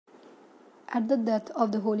At the death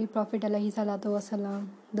of the Holy Prophet ﷺ,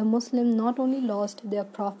 the Muslims not only lost their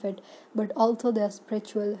prophet but also their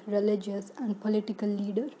spiritual, religious, and political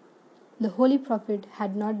leader. The Holy Prophet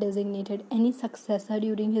had not designated any successor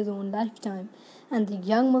during his own lifetime, and the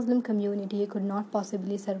young Muslim community could not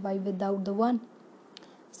possibly survive without the one.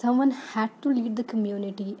 Someone had to lead the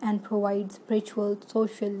community and provide spiritual,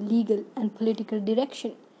 social, legal, and political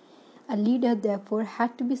direction. A leader, therefore,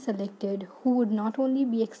 had to be selected who would not only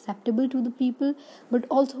be acceptable to the people but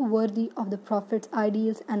also worthy of the Prophet's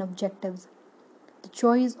ideals and objectives. The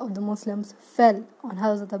choice of the Muslims fell on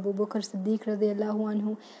Hazrat Abu Bakr Siddiq radiallahu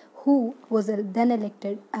anhu, who was then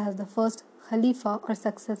elected as the first Khalifa or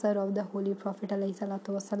successor of the Holy Prophet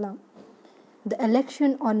ﷺ. The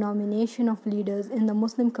election or nomination of leaders in the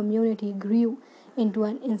Muslim community grew into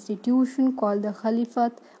an institution called the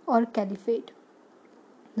Khalifat or Caliphate.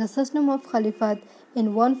 The system of Caliphate,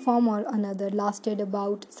 in one form or another, lasted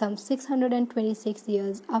about some 626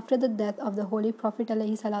 years after the death of the Holy Prophet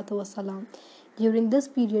ﷺ. During this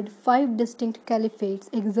period, 5 distinct caliphates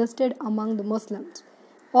existed among the Muslims,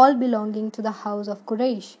 all belonging to the house of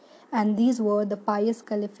Quraysh, and these were the Pious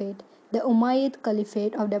Caliphate, the Umayyad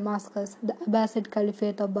Caliphate of Damascus, the Abbasid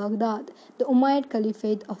Caliphate of Baghdad, the Umayyad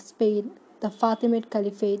Caliphate of Spain, the Fatimid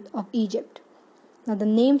Caliphate of Egypt. Now, the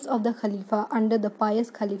names of the Khalifa under the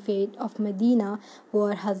Pious Caliphate of Medina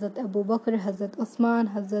were Hazrat Abu Bakr, Hazrat Osman,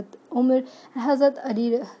 Hazrat Umar, and Hazrat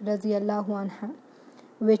Ali radiallahu anha,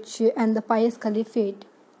 and the Pious Caliphate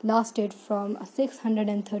lasted from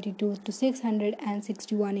 632 to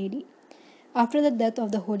 661 AD. After the death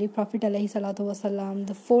of the Holy Prophet ﷺ,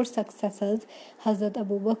 the 4 successors, Hazrat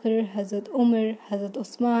Abu Bakr, Hazrat Umar, Hazrat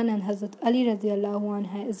Osman, and Hazrat Ali radiallahu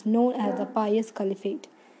anha, is known as the Pious Caliphate.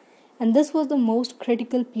 And this was the most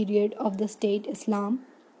critical period of the state Islam.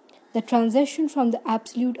 The transition from the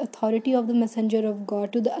absolute authority of the Messenger of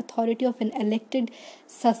God to the authority of an elected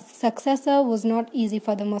successor was not easy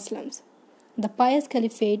for the Muslims. The Pious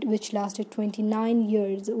Caliphate, which lasted 29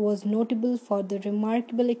 years, was notable for the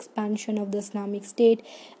remarkable expansion of the Islamic State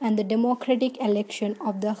and the democratic election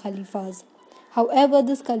of the Khalifas. However,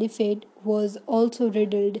 this caliphate was also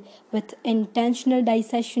riddled with intentional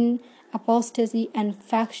dissension, apostasy, and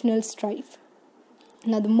factional strife.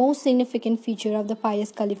 Now, the most significant feature of the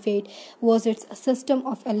Pious Caliphate was its system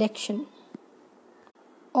of election.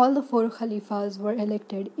 All the 4 Khalifas were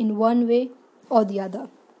elected in one way or the other.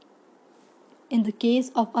 In the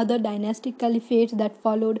case of other dynastic caliphates that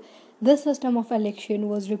followed, this system of election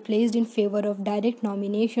was replaced in favor of direct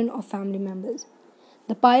nomination of family members.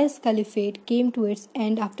 The Pious Caliphate came to its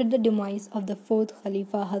end after the demise of the 4th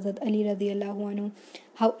Khalifa, Hazrat Ali radiallahu anhu.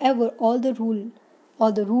 However, all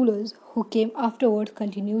the rulers who came afterwards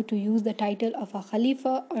continued to use the title of a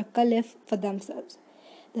Khalifa or Caliph for themselves.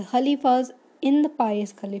 The Khalifas in the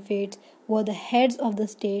Pious Caliphate were the heads of the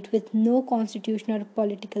state with no constitutional or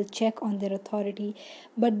political check on their authority,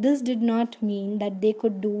 but this did not mean that they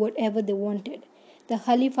could do whatever they wanted. The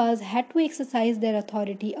Khalifas had to exercise their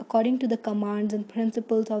authority according to the commands and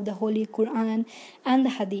principles of the Holy Quran and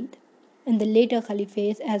the Hadith. In the later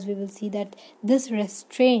Caliphates, as we will see, that this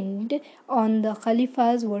restraint on the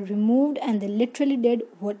Khalifas were removed and they literally did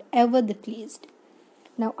whatever they pleased.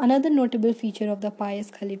 Now, another notable feature of the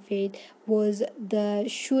Pious Caliphate was the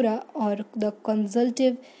Shura, or the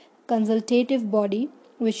consultative body,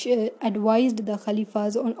 which advised the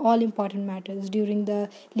Khalifas on all important matters. During the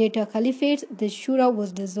later Caliphates, the Shura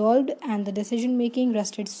was dissolved and the decision making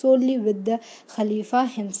rested solely with the Khalifa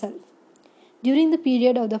himself. During the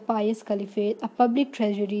period of the Pious Caliphate, a public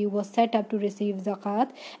treasury was set up to receive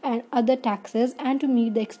zakat and other taxes and to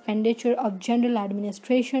meet the expenditure of general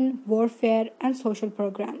administration, warfare, and social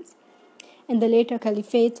programs. In the later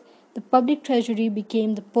Caliphates, the public treasury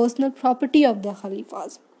became the personal property of the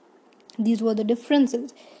Khalifas. These were the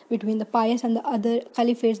differences between the Pious and the other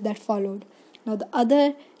Caliphates that followed. Now, the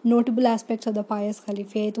other notable aspects of the Pious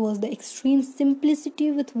Caliphate was the extreme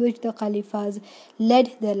simplicity with which the Khalifas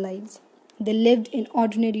led their lives. They lived in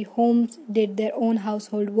ordinary homes, did their own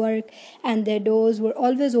household work, and their doors were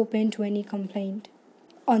always open to any complaint.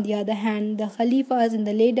 On the other hand, the Khalifas in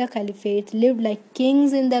the later Caliphates lived like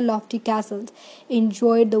kings in their lofty castles,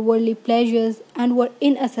 enjoyed the worldly pleasures, and were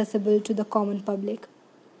inaccessible to the common public.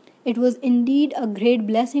 It was indeed a great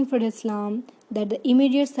blessing for Islam that the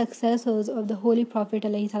immediate successors of the Holy Prophet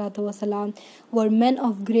ﷺ were men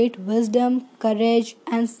of great wisdom, courage,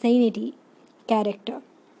 and sanity character.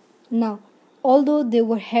 Now, although they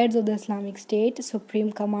were heads of the Islamic State,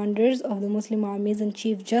 supreme commanders of the Muslim armies, and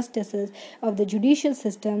chief justices of the judicial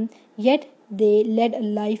system, yet they led a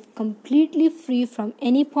life completely free from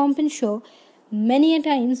any pomp and show, Many a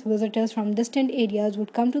times, visitors from distant areas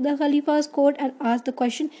would come to the Khalifa's court and ask the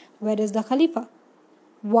question, "Where is the Khalifa?"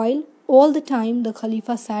 While all the time the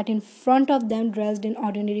Khalifa sat in front of them dressed in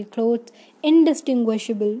ordinary clothes,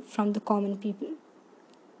 indistinguishable from the common people.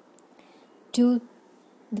 To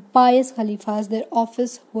the pious Khalifas, their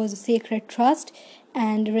office was a sacred trust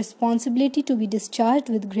and responsibility to be discharged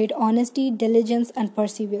with great honesty, diligence, and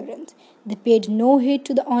perseverance. They paid no heed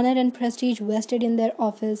to the honor and prestige vested in their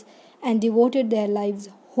office and devoted their lives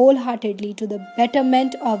wholeheartedly to the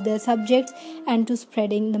betterment of their subjects and to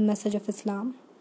spreading the message of Islam.